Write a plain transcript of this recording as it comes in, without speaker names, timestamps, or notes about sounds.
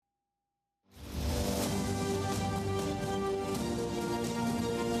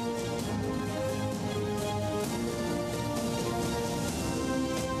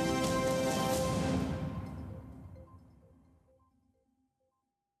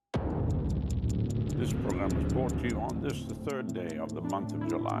This program is brought to you on this, the third day of the month of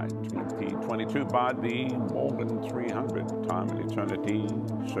July 2022 by the Morgan 300 Time and Eternity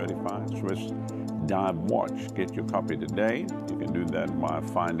Certified Swiss Dive Watch. Get your copy today. You can do that by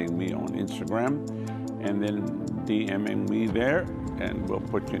finding me on Instagram and then DMing me there, and we'll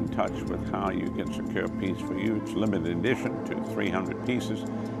put you in touch with how you can secure a piece for you. It's limited edition to 300 pieces.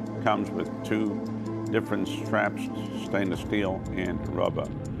 Comes with 2 different straps, stainless steel and rubber.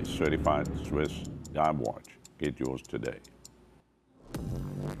 A certified Swiss dive watch. Get yours today.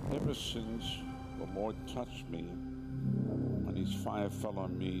 Ever since the Lord touched me when His fire fell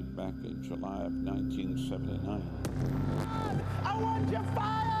on me back in July of 1979. I want your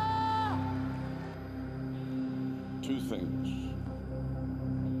fire! 2 things.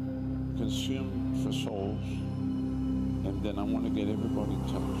 Consume for souls, and then I want to get everybody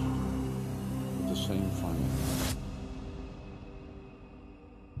touched with the same fire.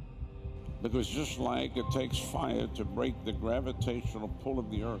 Because just like it takes fire to break the gravitational pull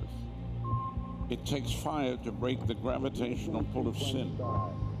of the earth, it takes fire to break the gravitational pull of sin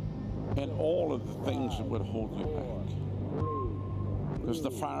and all of the things that would hold you back. Because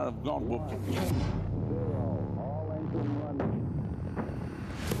the fire of God will prepare you.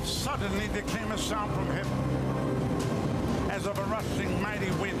 Suddenly there came a sound from heaven, as of a rushing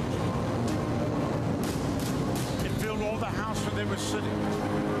mighty wind. It filled all the house where they were sitting.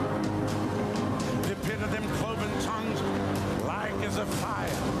 The pit of them cloven tongues like as a fire.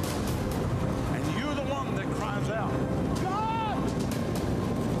 And you're the one that cries out, God,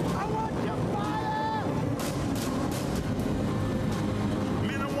 I want your fire!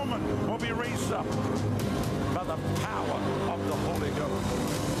 Men and women will be raised up by the power of the Holy Ghost.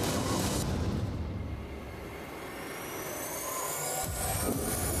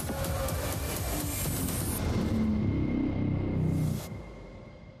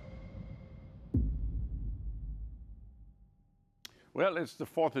 Well, it's the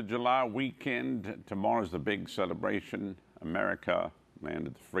 4th of July weekend. Tomorrow's the big celebration. America, land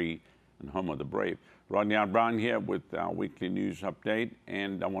of the free and home of the brave. Rodney R. Brown here with our weekly news update.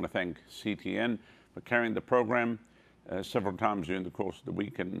 And I want to thank CTN for carrying the program several times during the course of the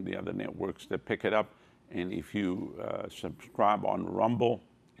week, and the other networks that pick it up. And if you subscribe on Rumble,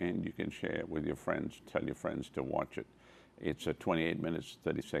 and you can share it with your friends, tell your friends to watch it. It's a 28 minutes,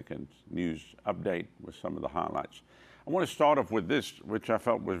 30 seconds news update with some of the highlights. I want to start off with this, which I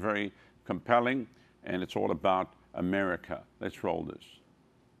felt was very compelling, and it's all about America. Let's roll this.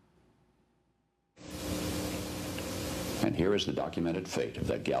 And here is the documented fate of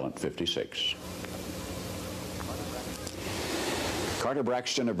that gallant 56. Carter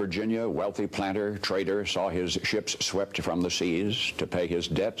Braxton of Virginia, wealthy planter, trader, saw his ships swept from the seas. To pay his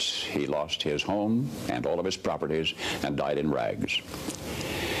debts, he lost his home and all of his properties and died in rags.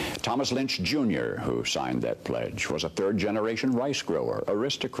 Thomas Lynch Jr., who signed that pledge, was a third-generation rice grower,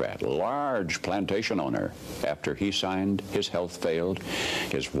 aristocrat, large plantation owner. After he signed, his health failed.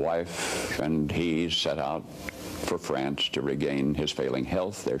 His wife and he set out for France to regain his failing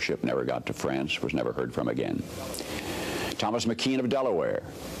health. Their ship never got to France, was never heard from again. Thomas McKean of Delaware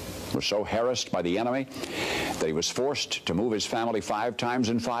was so harassed by the enemy that he was forced to move his family 5 times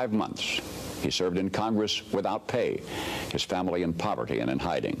in 5 months. He served in Congress without pay, his family in poverty and in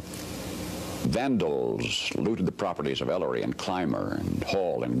hiding. Vandals looted the properties of Ellery and Clymer and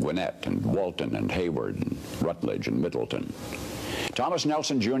Hall and Gwinnett and Walton and Hayward and Rutledge and Middleton. Thomas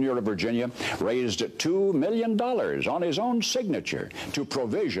Nelson Jr. of Virginia raised $2 million on his own signature to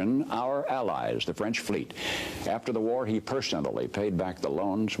provision our allies, the French fleet. After the war, he personally paid back the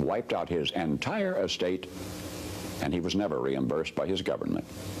loans, wiped out his entire estate, and he was never reimbursed by his government.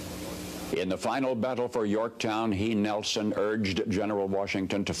 In the final battle for Yorktown, he, Nelson, urged General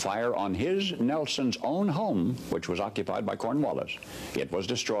Washington to fire on his, Nelson's, own home, which was occupied by Cornwallis. It was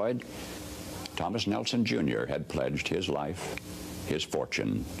destroyed. Thomas Nelson Jr. had pledged his life, his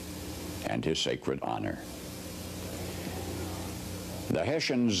fortune, and his sacred honor. The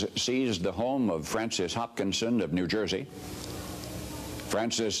Hessians seized the home of Francis Hopkinson of New Jersey.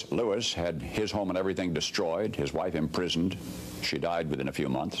 Francis Lewis had his home and everything destroyed, his wife imprisoned. She died within a few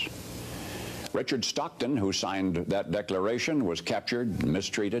months. Richard Stockton, who signed that declaration, was captured,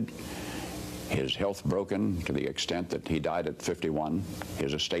 mistreated, his health broken to the extent that he died at 51.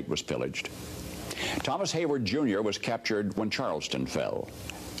 His estate was pillaged. Thomas Hayward Jr. was captured when Charleston fell.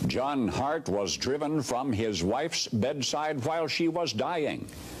 John Hart was driven from his wife's bedside while she was dying.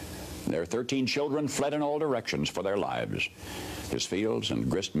 Their 13 children fled in all directions for their lives. His fields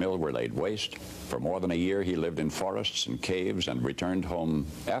and grist mill were laid waste. For more than a year, he lived in forests and caves and returned home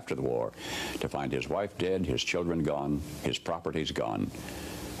after the war to find his wife dead, his children gone, his properties gone,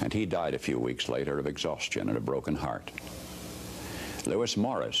 and he died a few weeks later of exhaustion and a broken heart. Lewis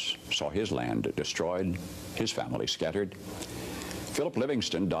Morris saw his land destroyed, his family scattered. Philip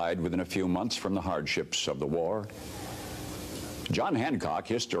Livingston died within a few months from the hardships of the war. John Hancock,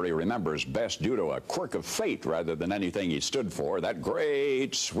 history remembers best due to a quirk of fate rather than anything he stood for. That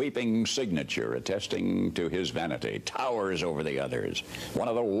great sweeping signature attesting to his vanity towers over the others. One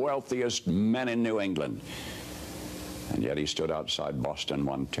of the wealthiest men in New England. And yet he stood outside Boston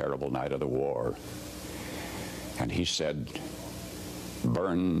one terrible night of the war. And he said,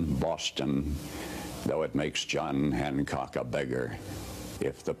 "Burn Boston, though it makes John Hancock a beggar,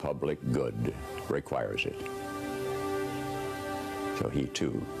 if the public good requires it." So he,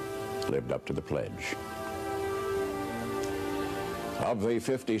 too, lived up to the pledge. Of the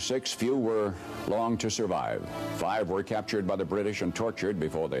 56, few were long to survive. 5 were captured by the British and tortured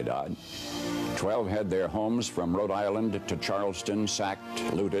before they died. 12 had their homes from Rhode Island to Charleston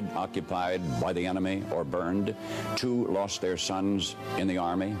sacked, looted, occupied by the enemy, or burned. 2 lost their sons in the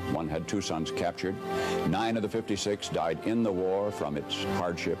Army. 1 had 2 sons captured. 9 of the 56 died in the war from its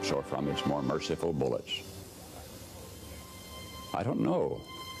hardships or from its more merciful bullets. I don't know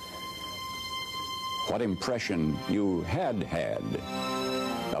what impression you had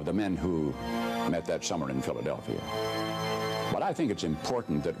of the men who met that summer in Philadelphia. But I think it's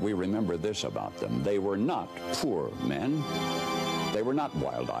important that we remember this about them. They were not poor men. They were not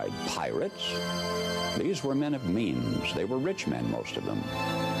wild-eyed pirates. These were men of means. They were rich men, most of them,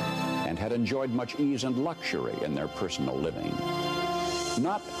 and had enjoyed much ease and luxury in their personal living.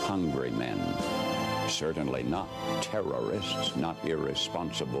 Not hungry men. Certainly not terrorists, not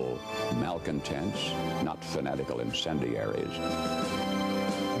irresponsible malcontents, not fanatical incendiaries.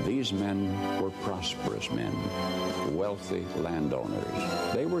 These men were prosperous men, wealthy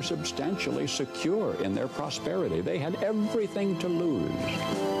landowners. They were substantially secure in their prosperity. They had everything to lose.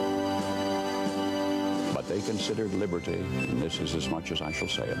 But they considered liberty, and this is as much as I shall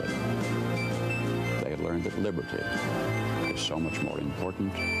say of it. They had learned that liberty is so much more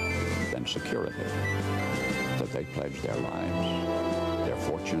important than security, that they pledged their lives, their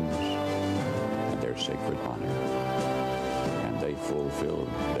fortunes, and their sacred honor. And they fulfilled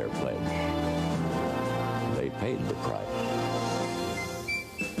their pledge. They paid the price,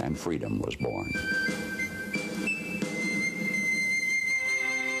 and freedom was born.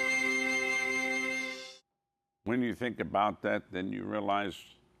 When you think about that, then you realize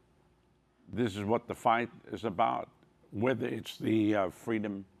this is what the fight is about, whether it's the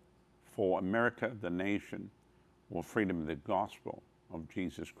freedom for America, the nation, or freedom of the gospel of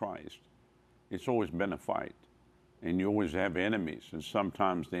Jesus Christ. It's always been a fight, and you always have enemies, and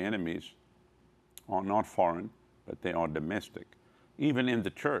sometimes the enemies are not foreign, but they are domestic. Even in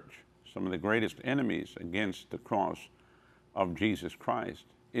the church, some of the greatest enemies against the cross of Jesus Christ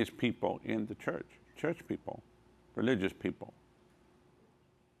is people in the church people, religious people.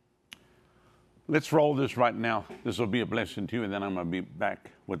 Let's roll this right now. This will be a blessing to you, and then I'm going to be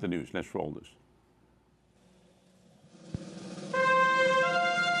back with the news. Let's roll this.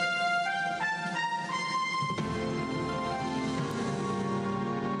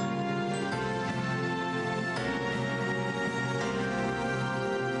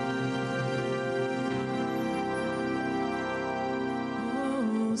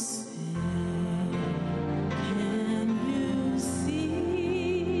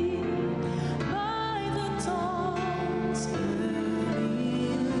 By the dawn's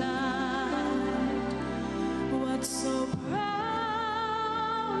early light.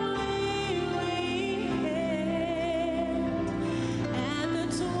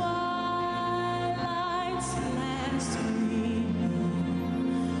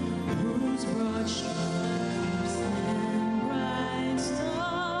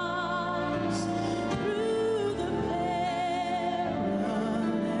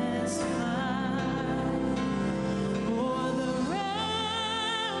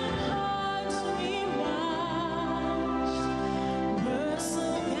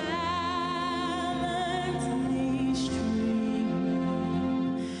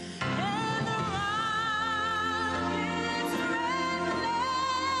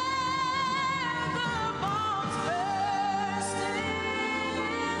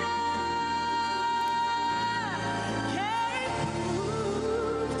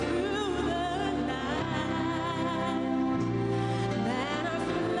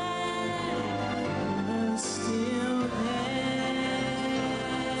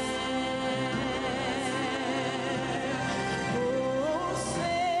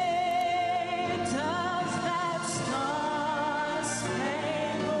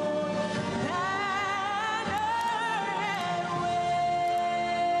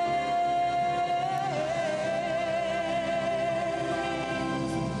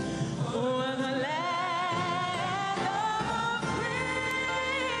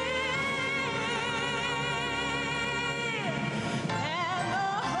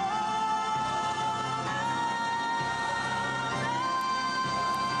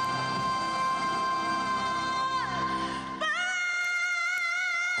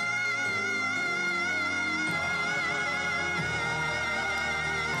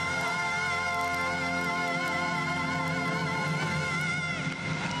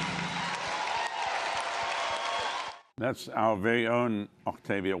 That's our very own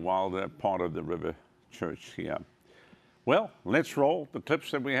Octavia Wilder, part of the River Church here. Well, let's roll the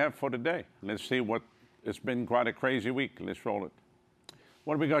clips that we have for today. Let's see what, it's been quite a crazy week. Let's roll it.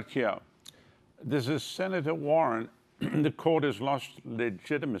 What do we got here? This is Senator Warren. The court has lost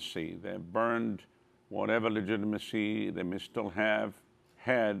legitimacy. They've burned whatever legitimacy they may still have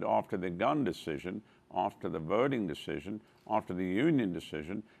had after the gun decision, after the voting decision, after the union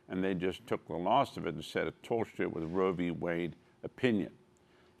decision, and they just took the last of it and set a torch to it with Roe v. Wade opinion.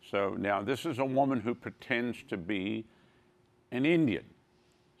 So now this is a woman who pretends to be an Indian.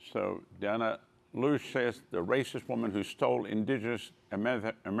 So Dana Loesch says the racist woman who stole indigenous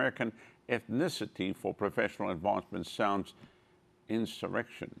American ethnicity for professional advancement sounds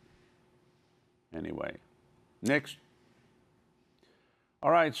insurrection. Anyway, next. All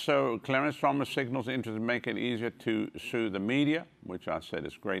right, so Clarence Thomas signals interest to make it easier to sue the media, which I said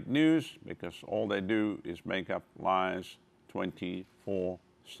is great news because all they do is make up lies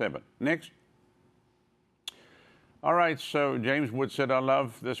 24/7. Next. All right, so James Wood said, I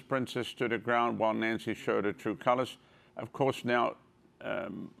love this princess stood her ground while Nancy showed her true colors. Of course, now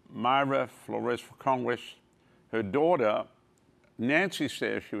Mayra Flores for Congress, her daughter, Nancy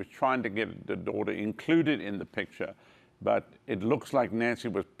says she was trying to get the daughter included in the picture, but it looks like Nancy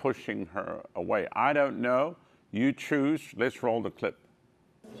was pushing her away. I don't know. You choose. Let's roll the clip.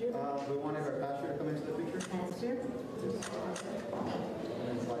 We wanted our pastor to come into the picture.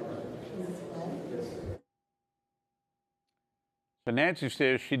 So Nancy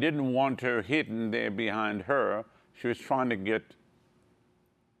says she didn't want her hidden there behind her. She was trying to get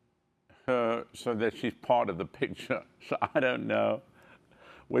her so that she's part of the picture. So I don't know.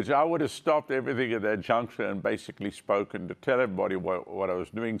 Which I would have stopped everything at that juncture and basically spoken to tell everybody what I was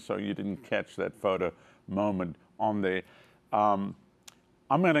doing so you didn't catch that photo moment on there. I'm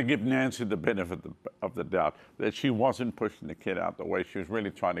going to give Nancy the benefit of the doubt that she wasn't pushing the kid out the way. She was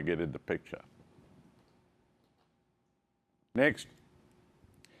really trying to get in the picture. Next.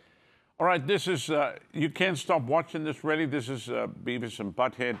 All right, this is, you can't stop watching this really. This is Beavis and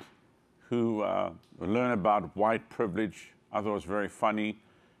Butthead who learn about white privilege. I thought it was very funny.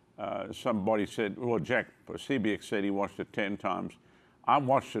 Somebody said, well, Jack Seebeek said he watched it 10 times. I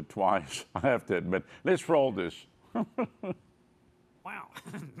watched it twice, I have to admit. Let's roll this. Wow.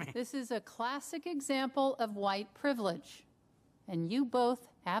 This is a classic example of white privilege, and you both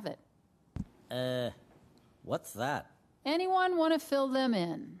have it. What's that? Anyone want to fill them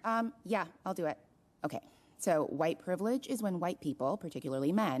in? Yeah, I'll do it. Okay. So white privilege is when white people,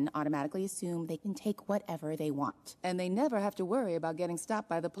 particularly men, automatically assume they can take whatever they want. And they never have to worry about getting stopped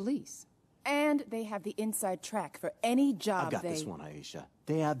by the police. And they have the inside track for any job I've got this one, Aisha.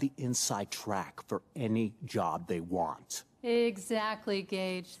 They have the inside track for any job they want. Exactly,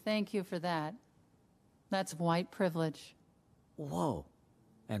 Gage. Thank you for that. That's white privilege. Whoa.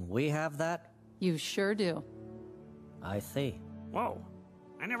 And we have that? You sure do. I see. Whoa.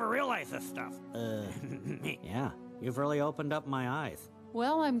 I never realized this stuff. Yeah, you've really opened up my eyes.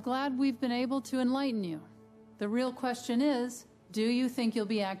 Well, I'm glad we've been able to enlighten you. The real question is, do you think you'll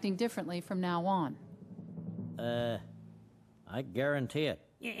be acting differently from now on? I guarantee it.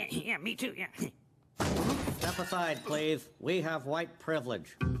 Yeah, me too, yeah. Step aside, please. We have white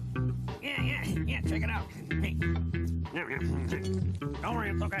privilege. Yeah, check it out. Hey. Don't worry,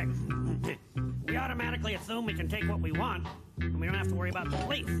 it's okay. We automatically assume we can take what we want, and we don't have to worry about the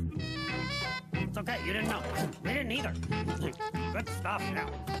police. It's okay, you didn't know. We didn't either. Good stuff now.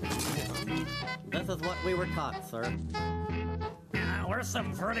 This is what we were taught, sir. Yeah, we're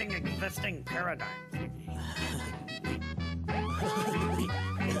subverting existing paradigms.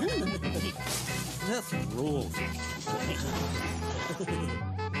 This rules.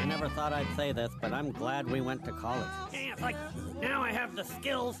 I never thought I'd say this, but I'm glad we went to college. Yeah, it's like, now I have the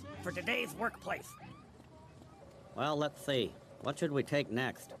skills for today's workplace. Well, let's see. What should we take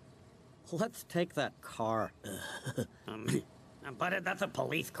next? Let's take that car. But that's a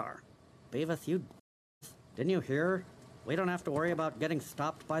police car. Beavis, you... Didn't you hear? We don't have to worry about getting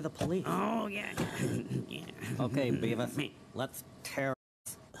stopped by the police. Oh, yeah. Yeah. Okay, Beavis, let's tear...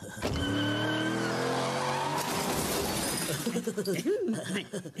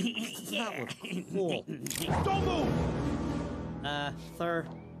 Yeah. Cool. Don't move! Sir,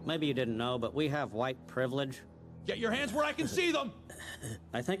 maybe you didn't know, but we have white privilege. Get your hands where I can see them!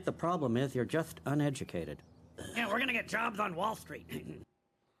 I think the problem is you're just uneducated. Yeah, we're gonna get jobs on Wall Street.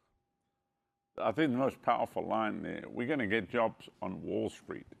 I think the most powerful line there, we're going to get jobs on Wall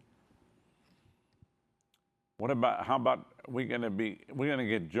Street. How about we're going to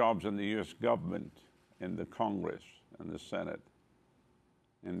get jobs in the U.S. government, in the Congress, in the Senate,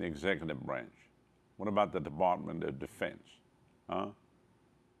 in the executive branch. What about the Department of Defense? Huh?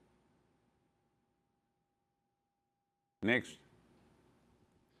 Next.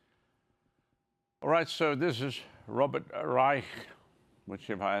 All right, so this is Robert Reich,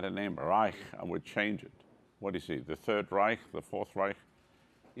 which if I had a name, Reich, I would change it. What is he, the Third Reich, the Fourth Reich?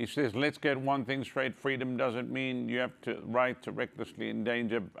 He says, let's get one thing straight. Freedom doesn't mean you have the right to recklessly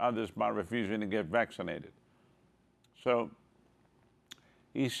endanger others by refusing to get vaccinated. So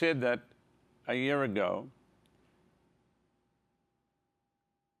he said that a year ago.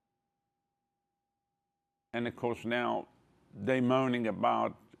 And of course now they're moaning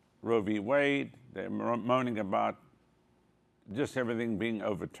about Roe v. Wade. They're moaning about just everything being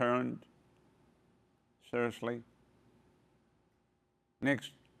overturned. Seriously.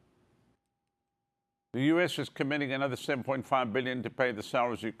 Next. The U.S. is committing another $7.5 billion to pay the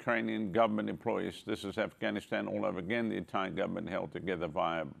salaries of Ukrainian government employees. This is Afghanistan all over again, the entire government held together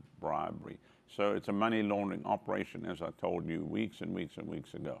via bribery. So it's a money laundering operation, as I told you weeks and weeks and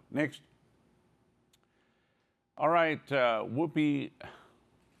weeks ago. Next. All right, Whoopi.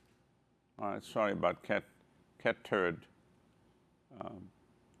 All right, sorry about Cat Turd.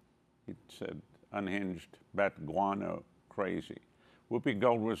 He said unhinged, bat guano, crazy. Whoopi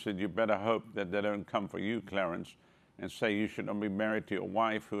Goldberg said, you better hope that they don't come for you, Clarence, and say you should not be married to your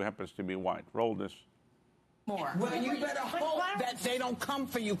wife who happens to be white. Roll this. More. Well, you better hope that they don't come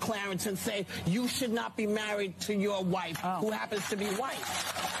for you, Clarence, and say you should not be married to your wife who happens to be white.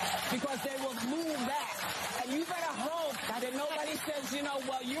 Because they will move that. And you better hope that nobody says, you know,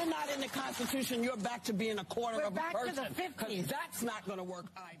 well, you're not in the Constitution, you're back to being a quarter of a person. Because that's not going to work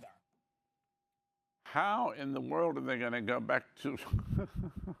either. How in the world are they going to go back to...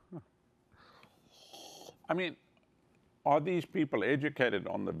 I mean, are these people educated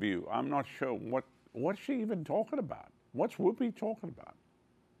on The View? I'm not sure what's she even talking about? What's Whoopi talking about?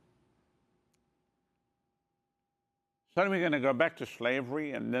 So we're going to go back to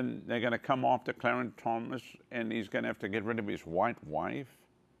slavery, and then they're going to come after Clarence Thomas, and he's going to have to get rid of his white wife?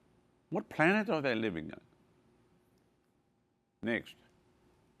 What planet are they living in? Next.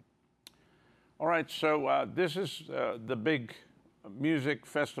 All right, so this is the big music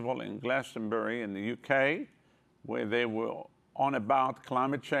festival in Glastonbury in the UK, where they were on about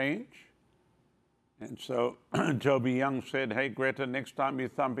climate change. And so Toby Young said, hey, Greta, next time you're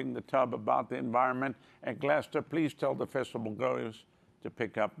thumping the tub about the environment at Glasgow, please tell the festival goers to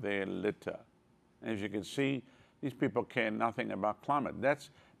pick up their litter. As you can see, these people care nothing about climate.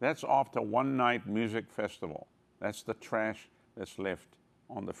 That's after one night music festival. That's the trash that's left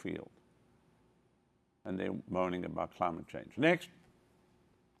on the field. And they're moaning about climate change. Next.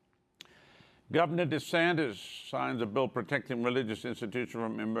 Governor DeSantis signs a bill protecting religious institutions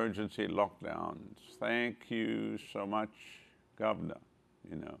from emergency lockdowns. Thank you so much, Governor.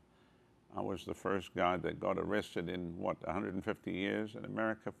 You know, I was the first guy that got arrested in, 150 years in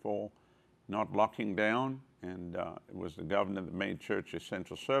America for not locking down, and it was the governor that made church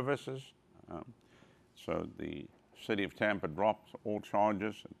essential services. So the city of Tampa dropped all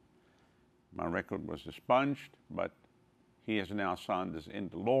charges. And my record was expunged, but he has now signed this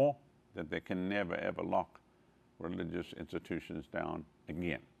into law that they can never, ever lock religious institutions down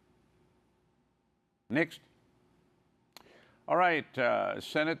again. Next. All right,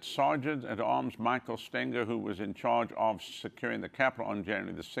 Senate Sergeant at Arms Michael Stenger, who was in charge of securing the Capitol on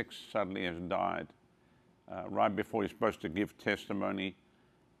January the 6th, suddenly has died. Right before he's supposed to give testimony,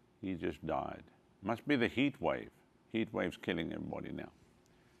 he just died. Must be the heat wave. Heat wave's killing everybody now.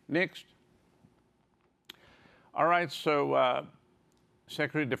 Next. All right, so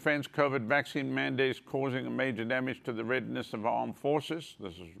Secretary of Defense, COVID vaccine mandates causing a major damage to the readiness of our armed forces.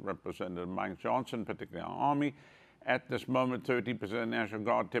 This is Representative Mike Johnson, particularly our Army. At this moment, 30% of the National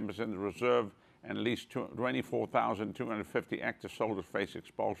Guard, 10% of the Reserve, and at least 24,250 active soldiers face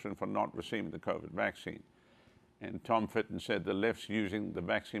expulsion for not receiving the COVID vaccine. And Tom Fitton said the left's using the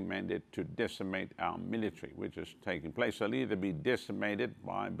vaccine mandate to decimate our military, which is taking place. They'll either be decimated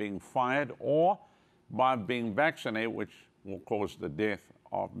by being fired or by being vaccinated, which will cause the death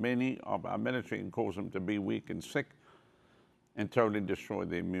of many of our military and cause them to be weak and sick and totally destroy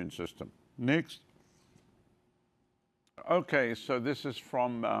the immune system. Next. Okay, so this is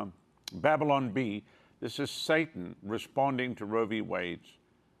from Babylon Bee. This is Satan responding to Roe v. Wade's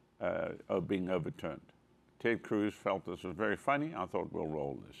being overturned. Ted Cruz felt this was very funny. I thought we'll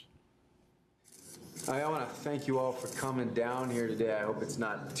roll this. I want to thank you all for coming down here today. I hope it's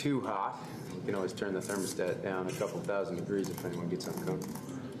not too hot. You can always turn the thermostat down a couple thousand degrees if anyone gets uncomfortable.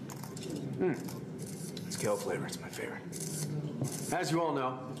 It's kale flavor. It's my favorite. As you all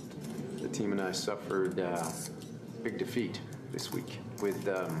know, the team and I suffered a big defeat this week with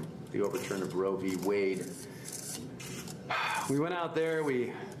the overturn of Roe v. Wade. We went out there,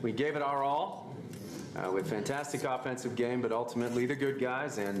 we gave it our all with fantastic offensive game, but ultimately the good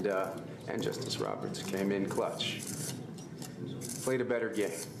guys and Justice Roberts came in clutch. Played a better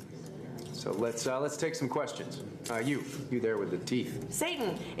game. So let's take some questions. You there with the teeth.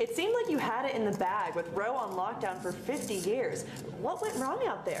 Satan, it seemed like you had it in the bag with Roe on lockdown for 50 years. What went wrong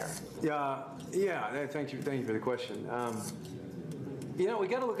out there? Yeah. Thank you for the question. You know, we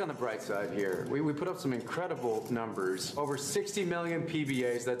got to look on the bright side here. We put up some incredible numbers. Over 60 million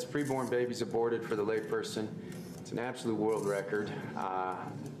PBAs, that's preborn babies aborted for the layperson. It's an absolute world record.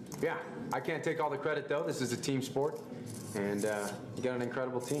 Yeah, I can't take all the credit, though. This is a team sport, and you got an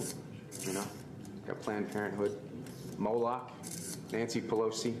incredible team, you know. Got Planned Parenthood, Moloch, Nancy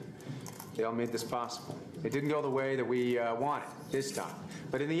Pelosi. They all made this possible. It didn't go the way that we wanted this time.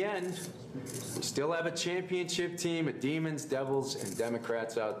 But in the end, we still have a championship team of demons, devils, and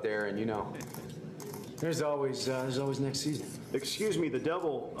Democrats out there, and you know, there's always next season. Excuse me, the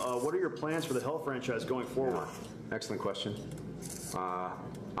devil, what are your plans for the Hell franchise going forward? Excellent question.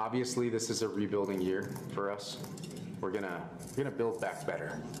 Obviously, this is a rebuilding year for us. We're gonna build back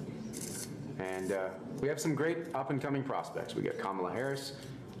better. And we have some great up-and-coming prospects. We got Kamala Harris.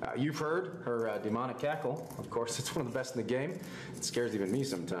 You've heard her demonic cackle. Of course, it's one of the best in the game. It scares even me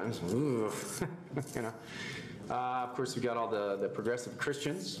sometimes. Ooh. You know. Of course, we got all the progressive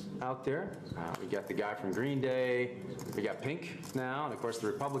Christians out there. We got the guy from Green Day. We got Pink now, and of course the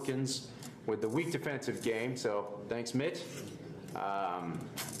Republicans with the weak defensive game. So thanks, Mitt.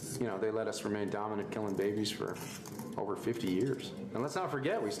 You know, they let us remain dominant, killing babies for over 50 years. And let's not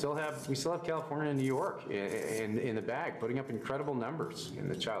forget, we still have California and New York in the bag, putting up incredible numbers in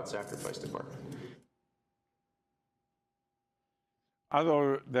the child sacrifice department. I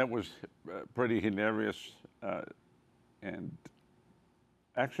thought that was pretty hilarious, and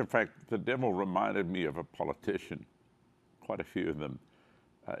actually, in fact, the devil reminded me of a politician, quite a few of them.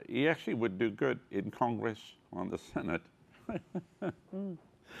 He actually would do good in Congress, on the Senate.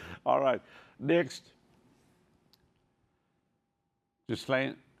 All right, next.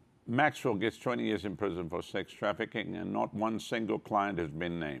 Ghislaine Maxwell gets 20 years in prison for sex trafficking, and not one single client has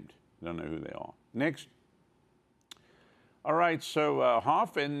been named. Don't know who they are. Next. All right, so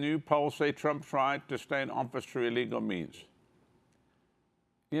half in new polls say Trump tried to stay in office through illegal means.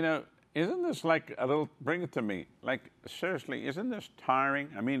 You know, isn't this like a little, bring it to me, like seriously, isn't this tiring?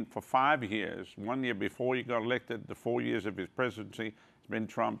 I mean, for 5 years, 1 year before he got elected, the 4 years of his presidency, it's been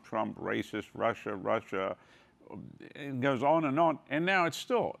Trump, racist, Russia. It goes on, and now it's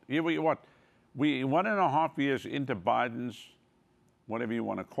still, we 1.5 years into Biden's, whatever you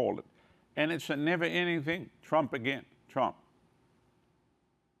want to call it, and it's a never-ending thing. Trump again, Trump.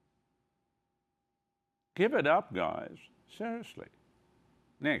 Give it up, guys, seriously.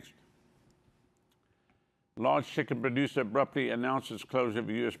 Next. Large chicken producer abruptly announces closure of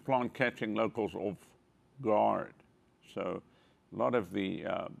U.S. plant, catching locals off guard. So a lot of the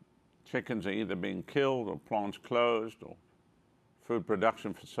chickens are either being killed or plants closed or food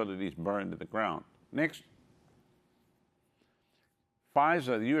production facilities burned to the ground. Next.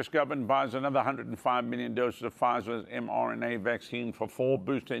 Pfizer, the U.S. government buys another 105 million doses of Pfizer's mRNA vaccine for 4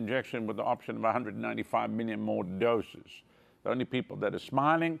 booster injection with the option of 195 million more doses. The only people that are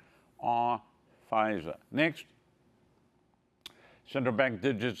smiling are Pfizer. Next. Central bank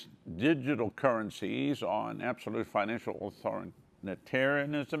digital currencies are an absolute financial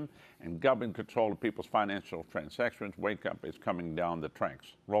authoritarianism and government control of people's financial transactions. Wake up, it's coming down the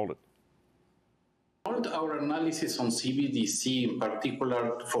tracks. Roll it. Our analysis on CBDC, in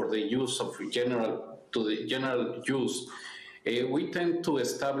particular for the use of general use, we tend to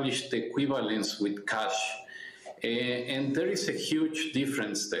establish the equivalence with cash, and there is a huge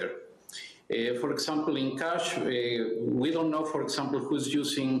difference there. For example, in cash, we don't know, for example, who's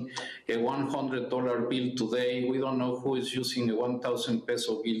using a $100 bill today. We don't know who is using a 1,000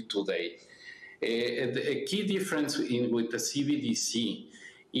 peso bill today. A key difference with the CBDC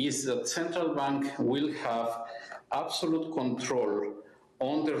is that central bank will have absolute control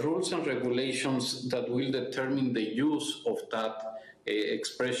on the rules and regulations that will determine the use of that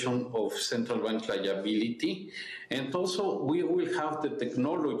expression of central bank liability. And also we will have the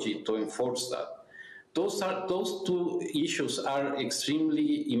technology to enforce that. Those two issues are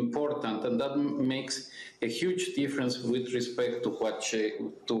extremely important, and that makes a huge difference with respect to what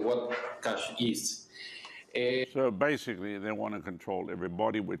cash is. So basically, they want to control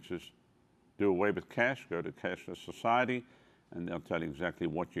everybody, which is do away with cash, go to cashless society, and they'll tell you exactly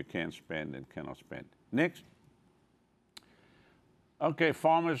what you can spend and cannot spend. Next. Okay,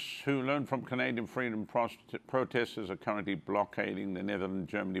 farmers who learned from Canadian freedom protesters are currently blockading the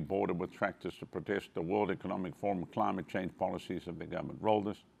Netherlands-Germany border with tractors to protest the World Economic Forum climate change policies of the government. Roll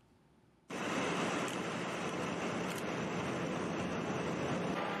this.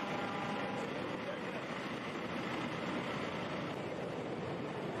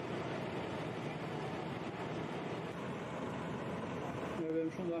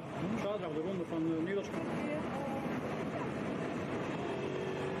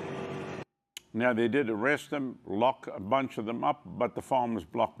 Now, they did arrest them, lock a bunch of them up, but the farmers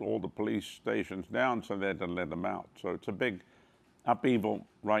blocked all the police stations down, so they had to let them out. So it's a big upheaval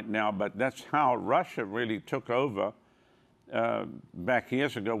right now, but that's how Russia really took over back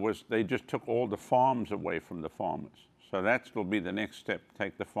years ago, was they just took all the farms away from the farmers. So that will be the next step,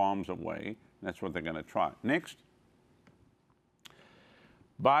 take the farms away. That's what they're going to try. Next.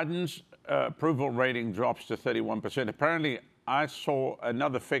 Biden's approval rating drops to 31%. Apparently, I saw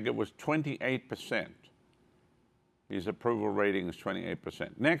another figure was 28%. His approval rating is 28%.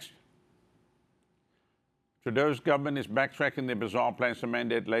 Next. Trudeau's government is backtracking their bizarre plans to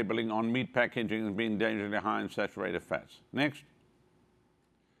mandate labeling on meat packaging as being dangerously high in saturated fats. Next.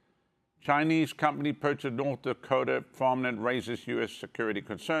 Chinese company purchased North Dakota farmland, raises U.S. security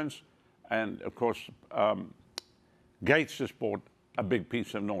concerns. And, of course, Gates just bought a big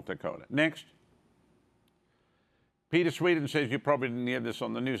piece of North Dakota. Next. Peter Sweden says, you probably didn't hear this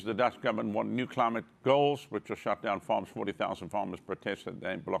on the news, the Dutch government want new climate goals, which will shut down farms. 40,000 farmers protested.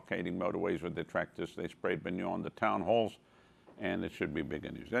 They're blockading motorways with their tractors. They sprayed manure on the town halls, and it should be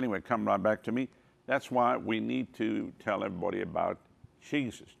bigger news. Anyway, come right back to me. That's why we need to tell everybody about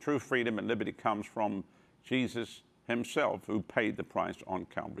Jesus. True freedom and liberty comes from Jesus himself, who paid the price on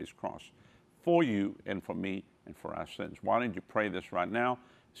Calvary's cross for you and for me and for our sins. Why don't you pray this right now?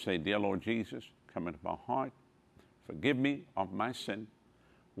 Say, dear Lord Jesus, come into my heart. Forgive me of my sin.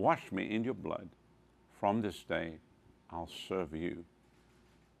 Wash me in your blood. From this day, I'll serve you.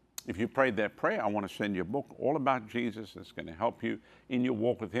 If you prayed that prayer, I want to send you a book all about Jesus that's going to help you in your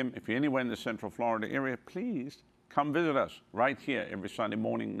walk with him. If you're anywhere in the Central Florida area, please come visit us right here every Sunday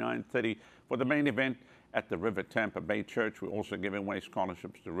morning, 9:30, for the main event at the River Tampa Bay Church. We're also giving away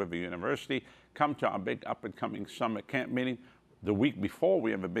scholarships to River University. Come to our big up-and-coming summer camp meeting. The week before,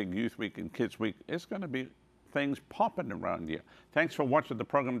 we have a big youth week and kids week. It's going to be things popping around here. Thanks for watching the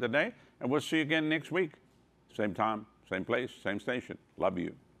program today, and we'll see you again next week. Same time, same place, same station. Love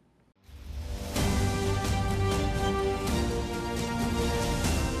you.